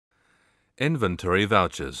Inventory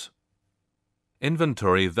Vouchers.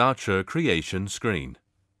 Inventory Voucher Creation Screen.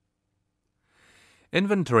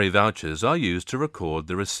 Inventory vouchers are used to record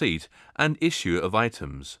the receipt and issue of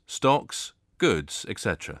items, stocks, goods,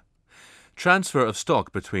 etc. Transfer of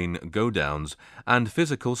stock between go-downs and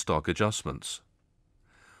physical stock adjustments.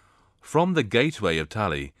 From the gateway of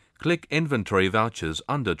Tally, click Inventory Vouchers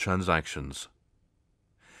under Transactions.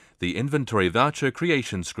 The Inventory Voucher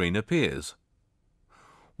Creation screen appears.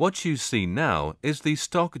 What you see now is the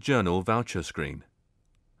Stock Journal Voucher screen.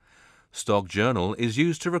 Stock Journal is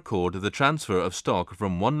used to record the transfer of stock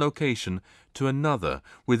from one location to another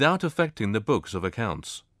without affecting the books of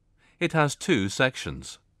accounts. It has two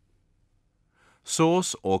sections.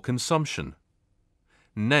 Source or Consumption.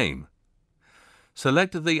 Name.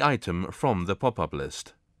 Select the item from the pop-up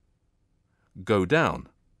list. Go down.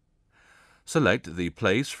 Select the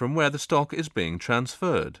place from where the stock is being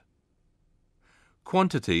transferred.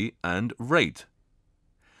 Quantity and rate.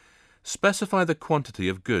 Specify the quantity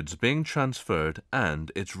of goods being transferred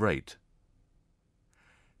and its rate.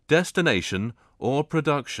 Destination or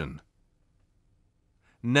production.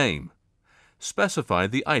 Name. Specify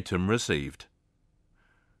the item received.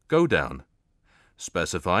 Go down.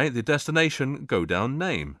 Specify the destination go-down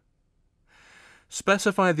name.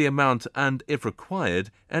 Specify the amount and, if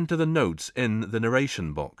required, enter the notes in the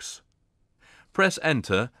narration box. Press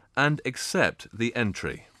Enter and accept the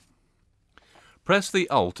entry. Press the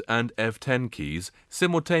Alt and F10 keys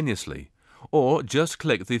simultaneously, or just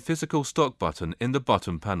click the Physical Stock button in the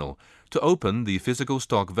bottom panel to open the Physical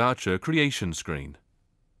Stock Voucher creation screen.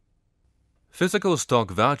 Physical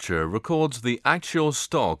Stock Voucher records the actual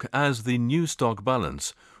stock as the new stock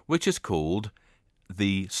balance, which is called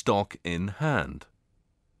the stock in hand.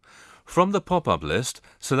 From the pop-up list,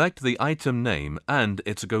 select the item name and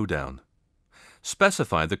its go-down.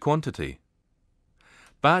 Specify the quantity.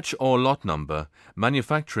 Batch or lot number,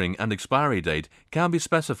 manufacturing and expiry date can be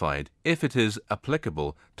specified if it is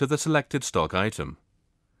applicable to the selected stock item.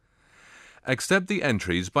 Accept the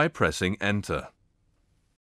entries by pressing Enter.